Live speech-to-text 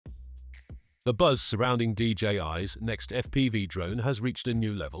The buzz surrounding DJI's next FPV drone has reached a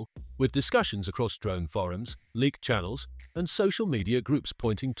new level, with discussions across drone forums, leaked channels, and social media groups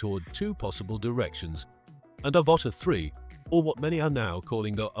pointing toward two possible directions: an Avata 3, or what many are now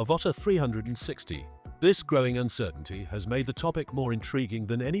calling the Avata 360. This growing uncertainty has made the topic more intriguing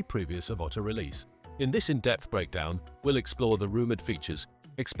than any previous Avata release. In this in-depth breakdown, we'll explore the rumored features,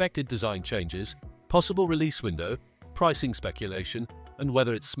 expected design changes, possible release window, pricing speculation, and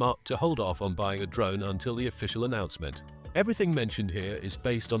whether it's smart to hold off on buying a drone until the official announcement. Everything mentioned here is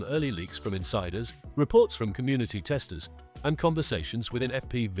based on early leaks from insiders, reports from community testers, and conversations within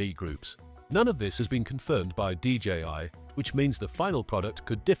FPV groups. None of this has been confirmed by DJI, which means the final product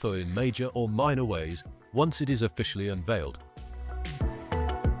could differ in major or minor ways once it is officially unveiled.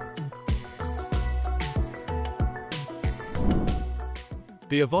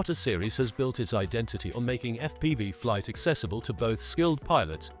 The Avata series has built its identity on making FPV flight accessible to both skilled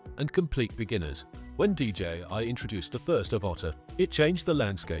pilots and complete beginners. When DJI introduced the first Avata, it changed the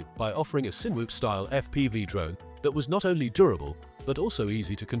landscape by offering a Sinwhoop-style FPV drone that was not only durable, but also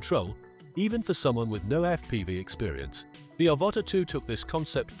easy to control, even for someone with no FPV experience. The Avata 2 took this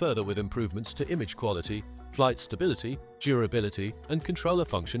concept further with improvements to image quality, flight stability, durability, and controller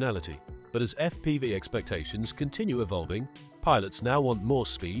functionality. But as FPV expectations continue evolving, pilots now want more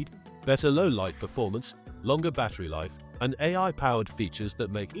speed, better low-light performance, longer battery life, and AI-powered features that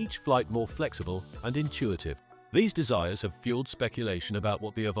make each flight more flexible and intuitive. These desires have fueled speculation about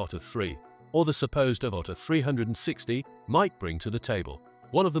what the Avata 3, or the supposed Avata 360, might bring to the table.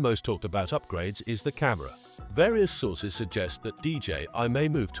 One of the most talked about upgrades is the camera. Various sources suggest that DJI may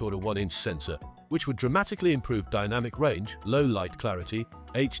move toward a 1-inch sensor, which would dramatically improve dynamic range, low light clarity,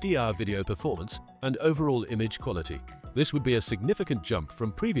 HDR video performance, and overall image quality. This would be a significant jump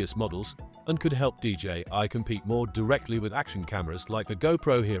from previous models and could help DJI compete more directly with action cameras like the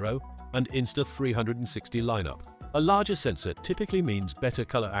GoPro Hero and Insta360 lineup. A larger sensor typically means better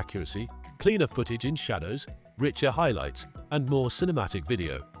color accuracy, cleaner footage in shadows, richer highlights, and more cinematic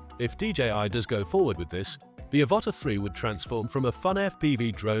video. If DJI does go forward with this, the Avata 3 would transform from a fun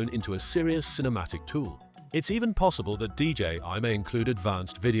FPV drone into a serious cinematic tool. It's even possible that DJI may include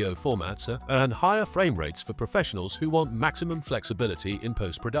advanced video formats and higher frame rates for professionals who want maximum flexibility in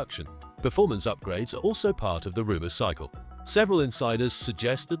post-production. Performance upgrades are also part of the rumor cycle. Several insiders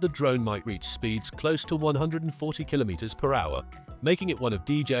suggest that the drone might reach speeds close to 140 km per hour, making it one of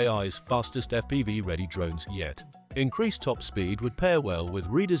DJI's fastest FPV-ready drones yet. Increased top speed would pair well with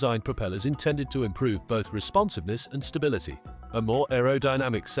redesigned propellers intended to improve both responsiveness and stability. A more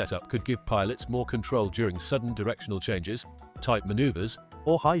aerodynamic setup could give pilots more control during sudden directional changes, tight maneuvers,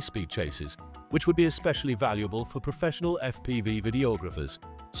 or high-speed chases, which would be especially valuable for professional FPV videographers.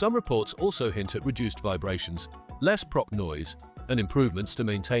 Some reports also hint at reduced vibrations, less prop noise, and improvements to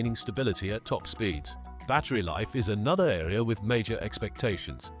maintaining stability at top speeds. Battery life is another area with major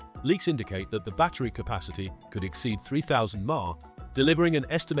expectations. Leaks indicate that the battery capacity could exceed 3,000 mAh, delivering an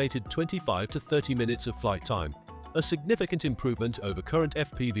estimated 25 to 30 minutes of flight time, a significant improvement over current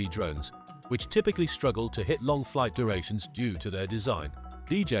FPV drones, which typically struggle to hit long flight durations due to their design.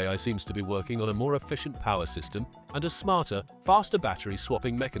 DJI seems to be working on a more efficient power system and a smarter, faster battery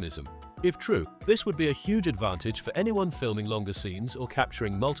swapping mechanism. If true, this would be a huge advantage for anyone filming longer scenes or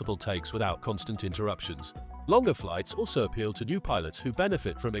capturing multiple takes without constant interruptions. Longer flights also appeal to new pilots who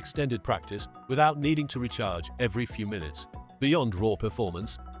benefit from extended practice without needing to recharge every few minutes. Beyond raw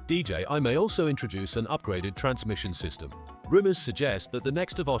performance, DJI may also introduce an upgraded transmission system. Rumors suggest that the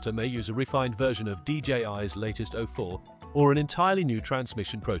next Avata may use a refined version of DJI's latest 04 or an entirely new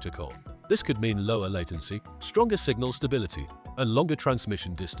transmission protocol. This could mean lower latency, stronger signal stability, and longer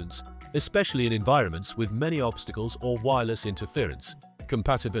transmission distance, especially in environments with many obstacles or wireless interference.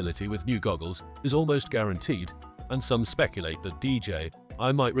 Compatibility with new goggles is almost guaranteed, and some speculate that DJI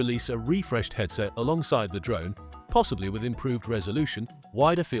might release a refreshed headset alongside the drone, possibly with improved resolution,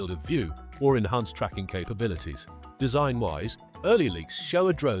 wider field of view, or enhanced tracking capabilities. Design-wise, early leaks show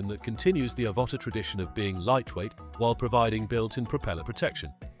a drone that continues the Avata tradition of being lightweight while providing built-in propeller protection.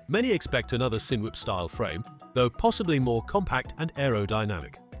 Many expect another Sinwhoop-style frame, though possibly more compact and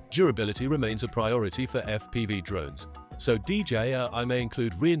aerodynamic. Durability remains a priority for FPV drones, so DJI may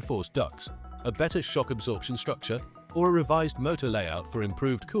include reinforced ducts, a better shock absorption structure, or a revised motor layout for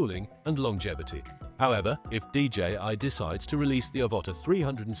improved cooling and longevity. However, if DJI decides to release the Avata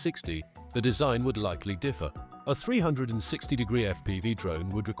 360, the design would likely differ. A 360-degree FPV drone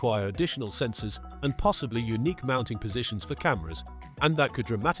would require additional sensors and possibly unique mounting positions for cameras, and that could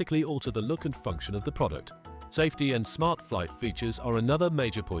dramatically alter the look and function of the product. Safety and smart flight features are another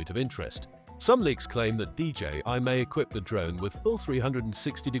major point of interest. Some leaks claim that DJI may equip the drone with full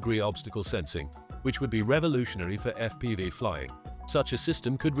 360-degree obstacle sensing, which would be revolutionary for FPV flying. Such a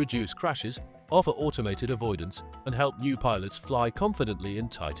system could reduce crashes, offer automated avoidance, and help new pilots fly confidently in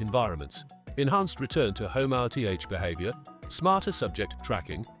tight environments. Enhanced return-to-home RTH behavior, smarter subject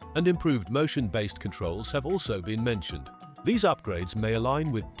tracking, and improved motion-based controls have also been mentioned. These upgrades may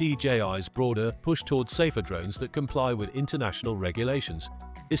align with DJI's broader push towards safer drones that comply with international regulations,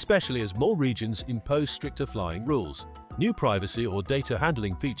 especially as more regions impose stricter flying rules. New privacy or data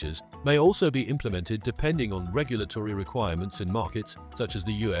handling features may also be implemented depending on regulatory requirements in markets such as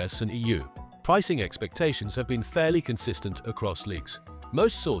the US and EU. Pricing expectations have been fairly consistent across leaks.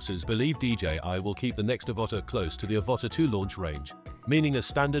 Most sources believe DJI will keep the next Avata close to the Avata 2 launch range, meaning a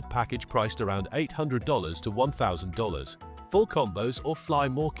standard package priced around $800 to $1,000. Full combos or fly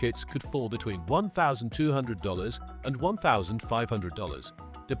more kits could fall between $1,200 and $1,500,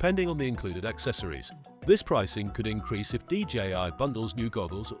 depending on the included accessories. This pricing could increase if DJI bundles new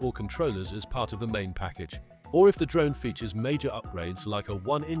goggles or controllers as part of the main package, or if the drone features major upgrades like a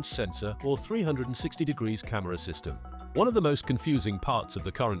 1-inch sensor or 360 degrees camera system. One of the most confusing parts of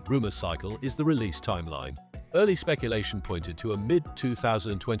the current rumor cycle is the release timeline. Early speculation pointed to a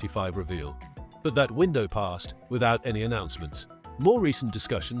mid-2025 reveal, but that window passed without any announcements. More recent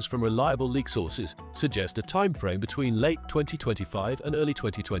discussions from reliable leak sources suggest a timeframe between late 2025 and early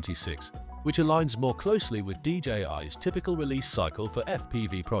 2026, which aligns more closely with DJI's typical release cycle for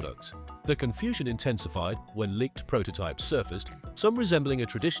FPV products. The confusion intensified when leaked prototypes surfaced, some resembling a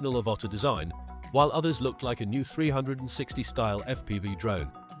traditional Avata design, while others looked like a new 360-style FPV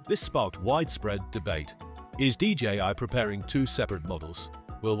drone. This sparked widespread debate. Is DJI preparing two separate models?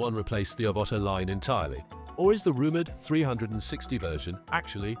 Will one replace the Avata line entirely? Or is the rumored 360 version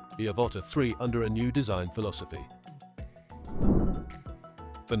actually the Avata 3 under a new design philosophy?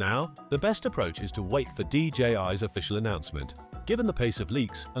 For now, the best approach is to wait for DJI's official announcement. Given the pace of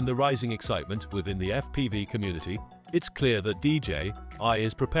leaks and the rising excitement within the FPV community, it's clear that DJI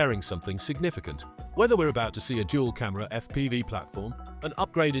is preparing something significant. Whether we're about to see a dual-camera FPV platform, an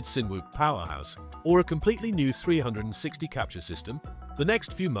upgraded Cinewhoop powerhouse, or a completely new 360 capture system, the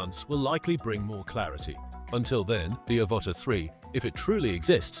next few months will likely bring more clarity. Until then, the Avata 3, if it truly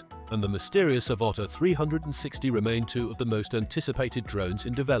exists, and the mysterious Avata 360 remain two of the most anticipated drones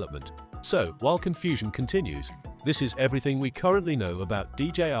in development. So, while confusion continues, this is everything we currently know about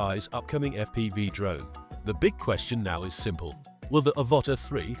DJI's upcoming FPV drone. The big question now is simple. Will the Avata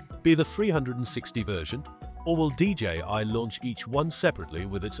 3 be the 360 version, or will DJI launch each one separately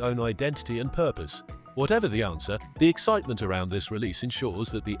with its own identity and purpose? Whatever the answer, the excitement around this release ensures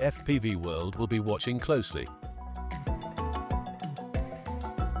that the FPV world will be watching closely.